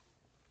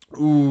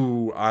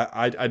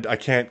 I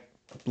can't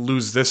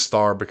lose this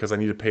star because I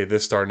need to pay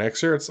this star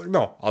next year. It's like,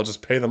 no, I'll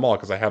just pay them all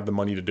because I have the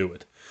money to do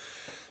it.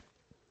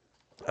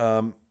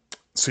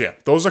 So yeah,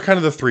 those are kind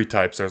of the three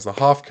types. There's the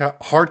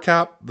hard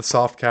cap, the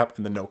soft cap,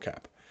 and the no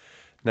cap.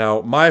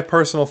 Now, my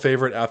personal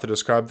favorite after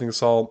describing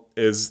this all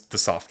is the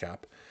soft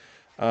cap.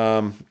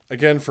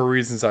 Again, for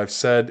reasons I've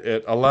said,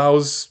 it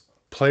allows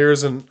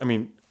owners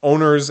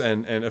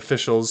and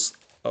officials,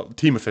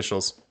 team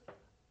officials,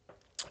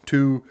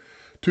 to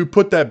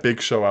put that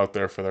big show out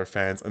there for their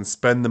fans and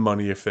spend the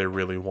money if they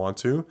really want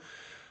to.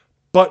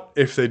 But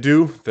if they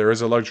do, there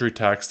is a luxury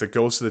tax that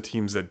goes to the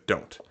teams that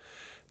don't.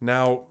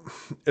 Now,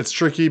 it's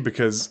tricky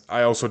because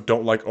I also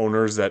don't like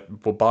owners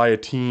that will buy a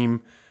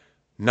team,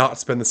 not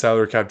spend the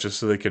salary cap just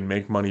so they can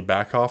make money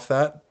back off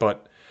that.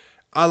 But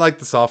I like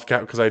the soft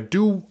cap because I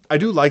do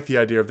like the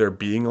idea of there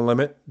being a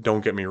limit.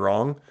 Don't get me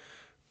wrong.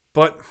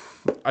 But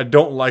I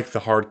don't like the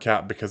hard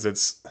cap because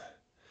it's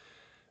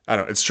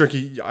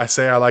tricky. I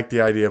say I like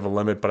the idea of a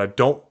limit, but I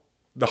don't.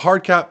 The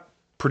hard cap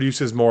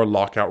produces more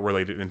lockout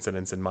related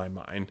incidents in my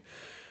mind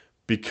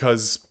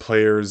because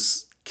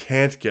players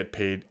can't get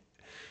paid.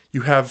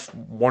 You have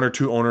one or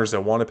two owners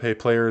that want to pay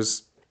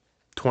players,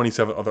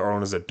 27 other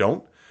owners that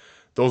don't.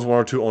 Those one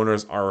or two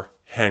owners are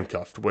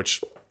handcuffed,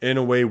 which in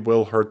a way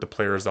will hurt the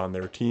players on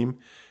their team.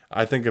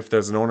 I think if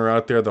there's an owner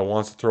out there that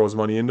wants to throw his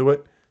money into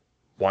it,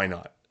 why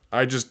not?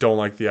 I just don't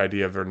like the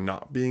idea of there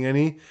not being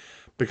any,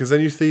 because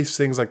then you see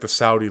things like the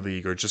Saudi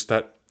League or just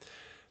that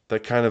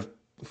kind of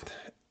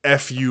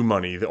FU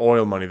money, the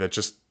oil money that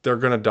just, they're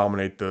going to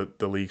dominate the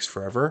leagues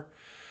forever.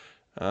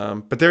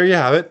 But there you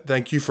have it.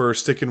 Thank you for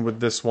sticking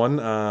with this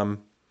one.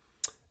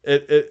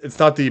 It's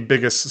not the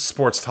biggest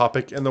sports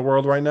topic in the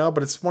world right now,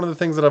 but it's one of the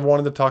things that I've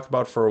wanted to talk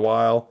about for a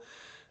while.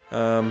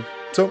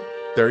 So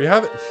there you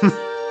have it.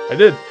 I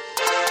did.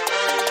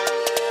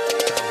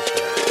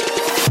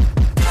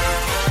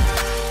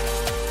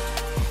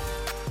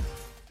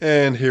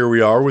 And here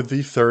we are with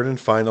the third and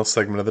final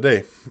segment of the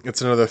day.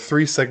 It's another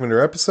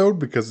 3-segmenter episode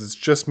because it's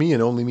just me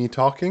and only me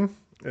talking,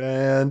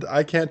 and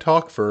I can't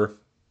talk for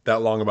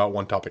that long about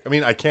one topic. I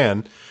mean, I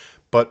can,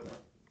 but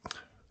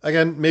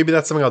again, maybe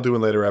that's something I'll do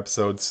in later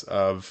episodes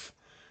of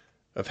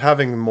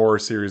having more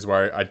series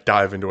where I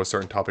dive into a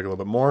certain topic a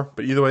little bit more.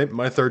 But either way,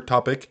 my third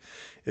topic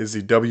is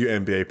the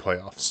WNBA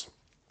playoffs.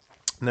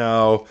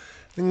 Now,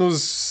 I think it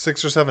was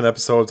 6 or 7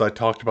 episodes I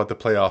talked about the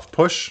playoff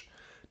push.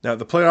 Now,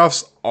 the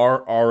playoffs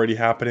are already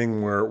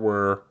happening.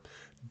 We're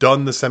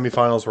done the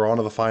semifinals. We're on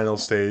to the final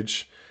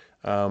stage.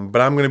 But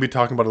I'm going to be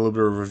talking about a little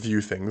bit of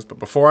review things. But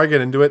before I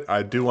get into it,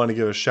 I do want to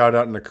give a shout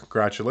out and a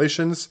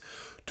congratulations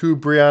to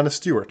Brianna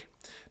Stewart.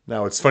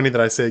 Now, it's funny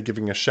that I say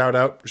giving a shout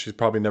out. She's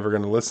probably never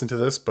going to listen to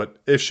this, but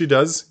if she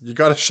does, you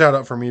got a shout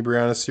out for me,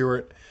 Brianna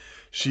Stewart.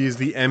 She is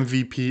the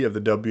MVP of the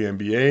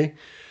WNBA.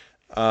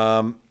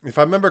 If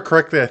I remember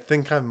correctly, I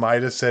think I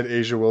might have said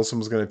A'ja Wilson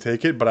was going to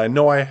take it, but I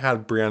know I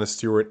had Brianna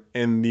Stewart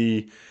in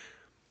the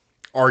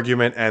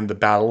argument and the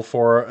battle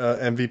for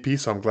MVP,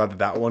 so I'm glad that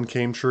that one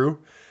came true.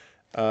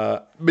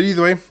 But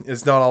either way,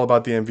 it's not all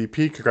about the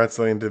MVP.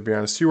 Congratulations to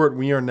Brianna Stewart.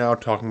 We are now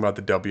talking about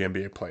the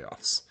WNBA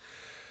playoffs.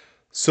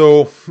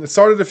 So it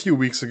started a few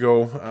weeks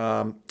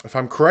ago. If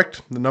I'm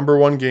correct, the number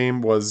one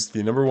game was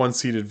the number one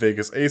seeded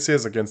Vegas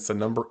Aces against the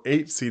number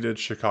 8 seeded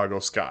Chicago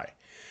Sky.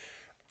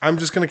 I'm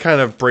just going to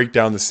kind of break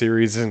down the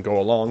series and go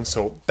along.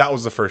 So that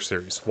was the first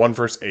series, 1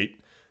 versus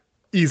 8.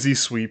 Easy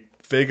sweep.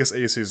 Vegas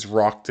Aces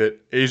rocked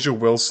it. A'ja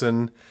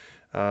Wilson,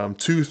 2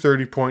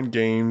 30-point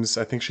games.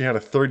 I think she had a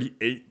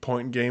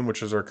 38-point game,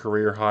 which was her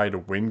career high to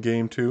win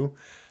game 2.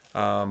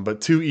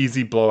 But 2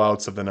 easy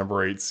blowouts of the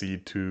number 8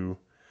 seed to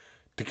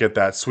get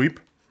that sweep.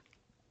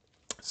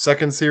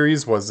 Second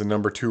series was the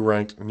number 2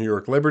 ranked New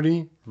York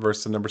Liberty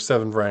versus the number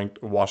 7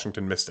 ranked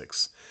Washington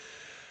Mystics.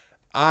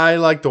 I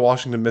like the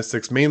Washington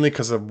Mystics mainly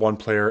because of one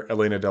player,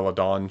 Elena Delle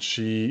Donne.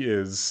 She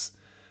is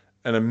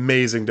an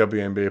amazing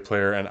WNBA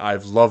player, and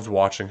I've loved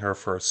watching her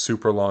for a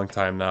super long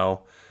time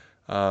now.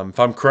 If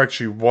I'm correct,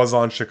 she was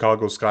on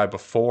Chicago Sky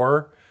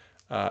before.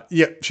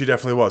 Yeah, she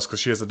definitely was, because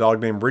she has a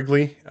dog named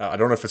Wrigley. I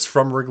don't know if it's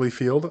from Wrigley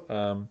Field,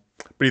 but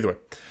either way.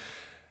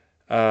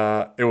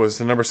 It was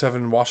the number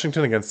 7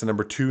 Washington against the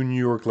number 2 New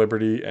York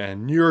Liberty,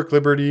 and New York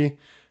Liberty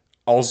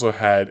also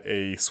had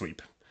a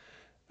sweep.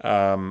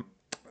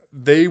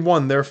 They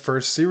won their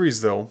first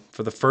series, though,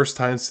 for the first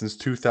time since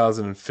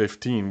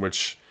 2015,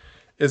 which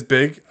is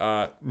big.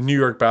 New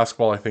York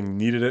basketball, I think,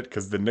 needed it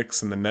because the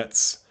Knicks and the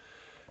Nets,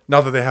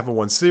 not that they haven't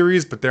won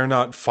series, but they're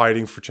not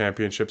fighting for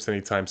championships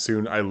anytime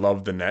soon. I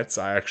love the Nets.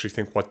 I actually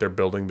think what they're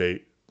building,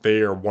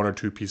 they are 1 or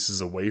 2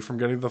 pieces away from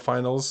getting to the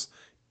finals.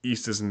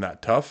 East isn't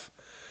that tough.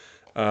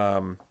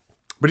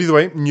 But either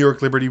way, New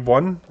York Liberty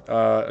won.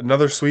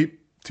 Another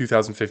sweep,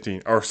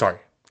 2015. Or sorry,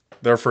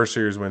 their first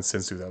series win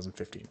since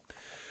 2015.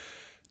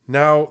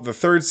 Now, the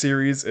third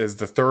series is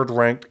the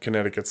 3rd-ranked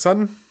Connecticut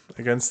Sun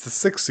against the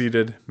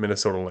 6th-seeded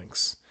Minnesota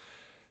Lynx.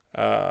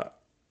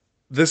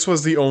 This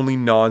was the only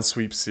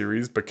non-sweep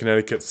series, but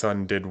Connecticut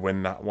Sun did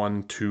win that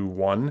one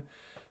 2-1.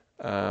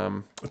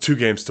 2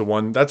 games to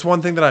 1. That's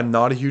one thing that I'm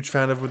not a huge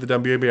fan of with the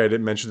WNBA. I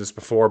didn't mention this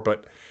before,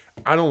 but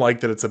I don't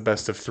like that it's a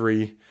best of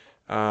 3.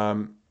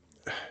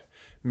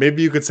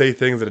 Maybe you could say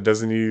things that it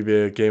doesn't need to be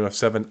a game of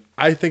 7.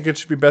 I think it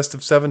should be best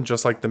of 7,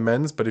 just like the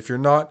men's. But if you're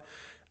not,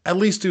 at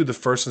least do the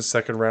first and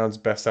second rounds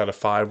best out of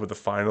 5 with the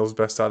finals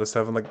best out of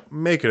 7. Like,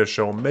 make it a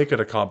show, make it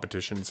a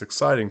competition. It's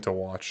exciting to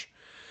watch.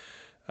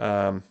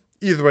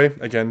 Either way,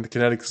 again, the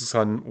Connecticut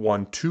Sun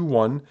won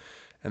 2-1,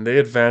 and they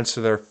advanced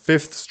to their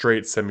 5th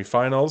straight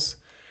semifinals.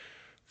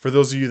 For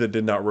those of you that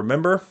did not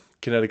remember,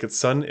 Connecticut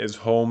Sun is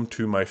home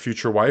to my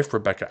future wife,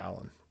 Rebecca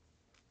Allen.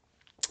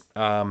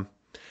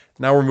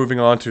 Now we're moving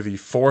on to the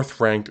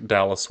 4th-ranked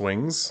Dallas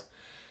Wings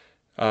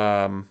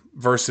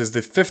versus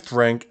the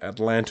 5th-ranked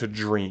Atlanta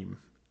Dream.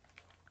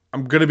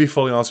 I'm going to be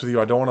fully honest with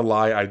you. I don't want to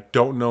lie. I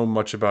don't know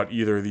much about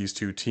either of these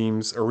 2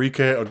 teams.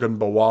 Arike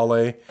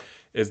Ogunbowale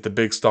is the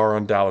big star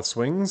on Dallas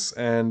Wings,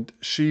 and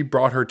she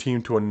brought her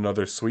team to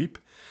another sweep,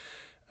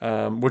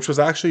 which was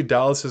actually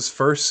Dallas's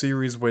first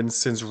series win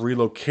since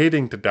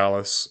relocating to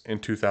Dallas in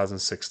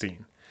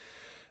 2016.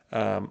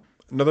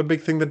 Another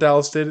big thing that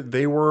Dallas did,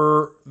 they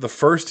were the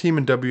first team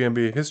in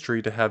WNBA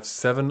history to have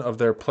 7 of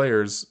their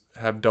players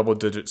have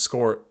double-digit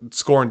score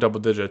in double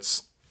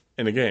digits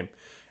in a game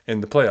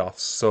in the playoffs.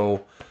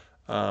 So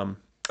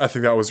I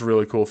think that was a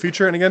really cool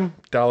feature. And again,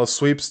 Dallas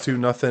sweeps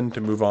 2-0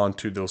 to move on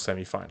to those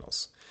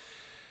semifinals.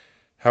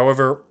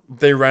 However,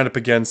 they ran up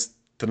against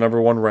the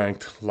number 1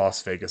 ranked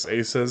Las Vegas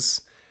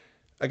Aces.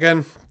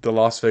 Again, the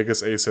Las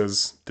Vegas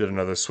Aces did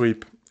another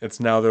sweep. It's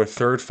now their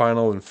 3rd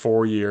final in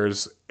 4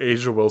 years.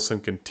 A'ja Wilson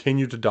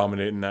continued to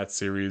dominate in that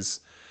series.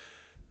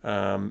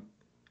 There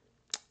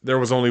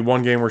was only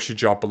one game where she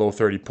dropped below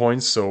 30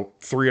 points, so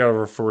 3 out of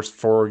her first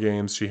 4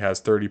 games she has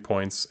 30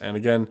 points. And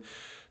again,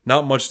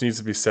 not much needs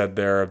to be said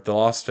there. The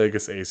Las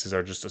Vegas Aces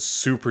are just a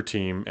super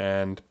team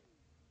and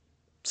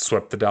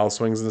swept the Dallas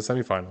Wings in the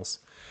semifinals.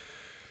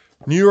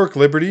 New York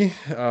Liberty,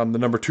 the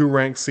number 2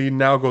 ranked seed,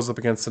 now goes up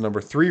against the number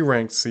 3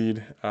 ranked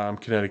seed,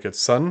 Connecticut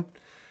Sun.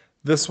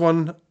 This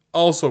one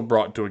also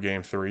brought to a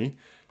game 3.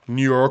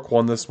 New York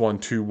won this one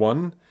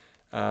 2-1.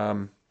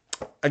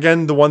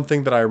 Again, the one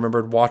thing that I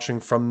remembered watching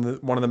from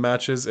one of the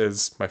matches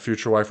is my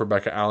future wife,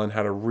 Rebecca Allen,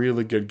 had a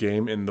really good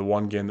game in the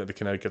one game that the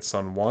Connecticut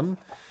Sun won.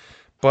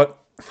 But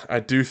I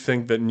do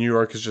think that New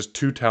York is just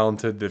too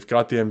talented. They've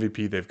got the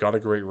MVP. They've got a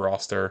great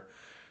roster.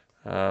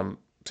 So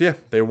yeah,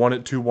 they won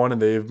it 2-1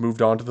 and they've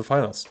moved on to the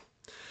finals.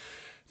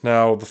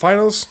 Now, the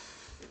finals,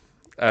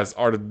 as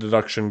art of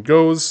deduction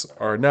goes,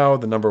 are now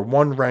the number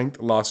 1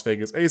 ranked Las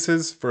Vegas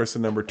Aces versus the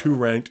number 2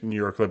 ranked New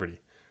York Liberty.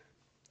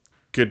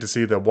 Good to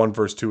see that 1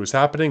 versus 2 is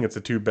happening. It's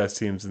the 2 best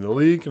teams in the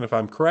league, and if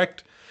I'm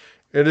correct,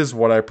 it is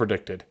what I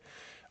predicted.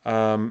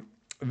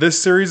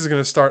 This series is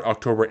going to start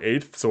October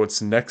 8th, so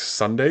it's next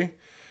Sunday.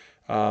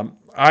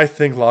 I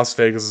think Las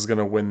Vegas is going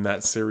to win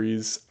that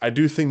series. I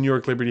do think New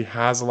York Liberty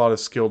has a lot of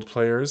skilled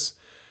players.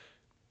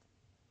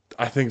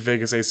 I think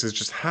Vegas Aces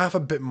just have a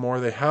bit more.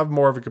 They have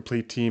more of a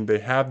complete team. They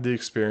have the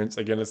experience.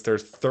 Again, it's their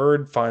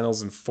 3rd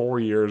finals in 4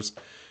 years.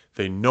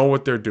 They know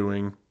what they're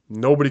doing.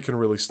 Nobody can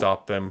really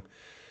stop them.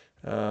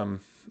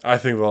 I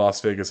think the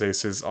Las Vegas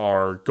Aces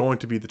are going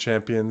to be the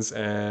champions.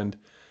 And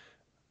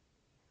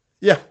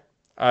yeah,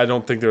 I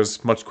don't think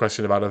there's much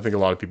question about it. I think a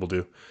lot of people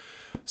do.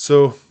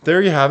 So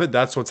there you have it.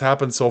 That's what's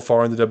happened so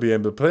far in the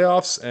WNBA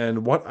playoffs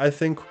and what I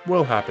think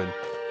will happen.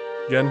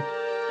 Again,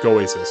 go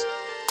Aces.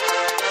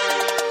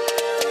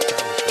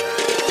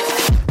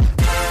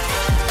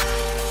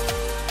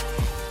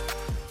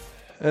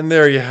 And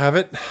there you have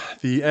it,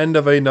 the end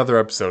of another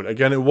episode.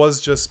 Again, it was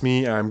just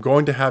me. I'm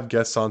going to have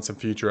guests on some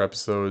future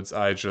episodes.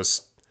 I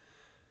just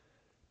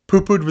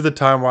poo-pooed with the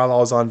time while I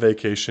was on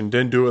vacation.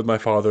 Didn't do it with my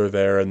father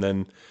there. And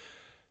then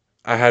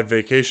I had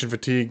vacation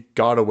fatigue,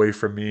 got away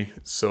from me.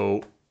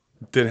 So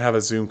didn't have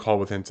a Zoom call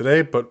with him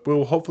today. But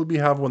we'll hopefully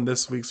have one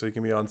this week so he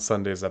can be on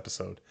Sunday's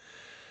episode.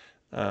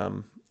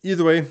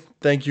 Either way,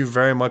 thank you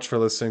very much for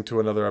listening to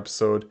another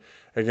episode.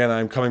 Again,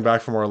 I'm coming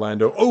back from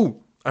Orlando. Oh,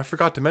 I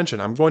forgot to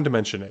mention. I'm going to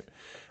mention it.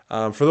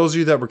 For those of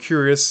you that were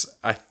curious,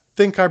 I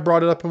think I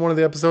brought it up in one of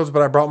the episodes,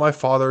 but I brought my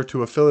father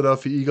to a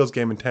Philadelphia Eagles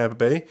game in Tampa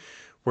Bay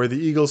where the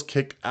Eagles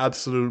kicked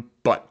absolute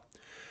butt.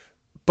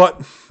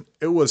 But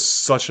it was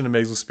such an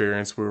amazing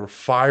experience. We were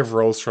 5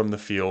 rows from the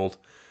field.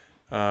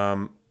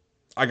 I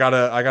got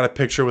a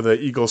picture with an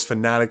Eagles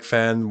fanatic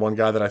fan, one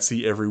guy that I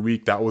see every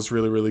week. That was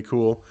really, really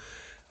cool.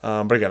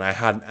 But again, I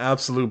had an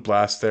absolute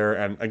blast there.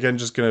 And again,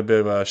 just going to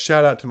give a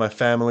shout out to my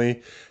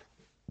family.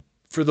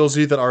 For those of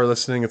you that are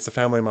listening, it's the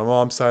family on my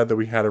mom's side that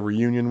we had a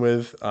reunion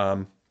with.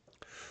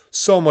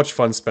 So much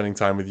fun spending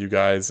time with you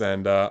guys.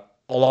 And a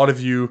lot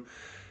of you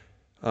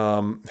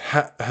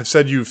have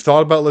said you've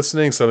thought about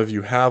listening. Some of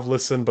you have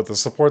listened. But the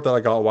support that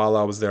I got while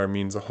I was there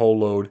means a whole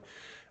load.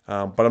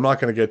 But I'm not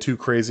going to get too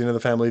crazy into the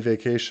family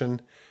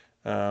vacation.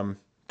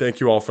 Thank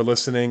you all for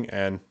listening.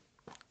 And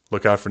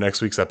look out for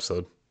next week's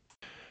episode.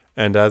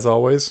 And as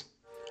always,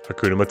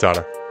 Hakuna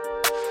Matata.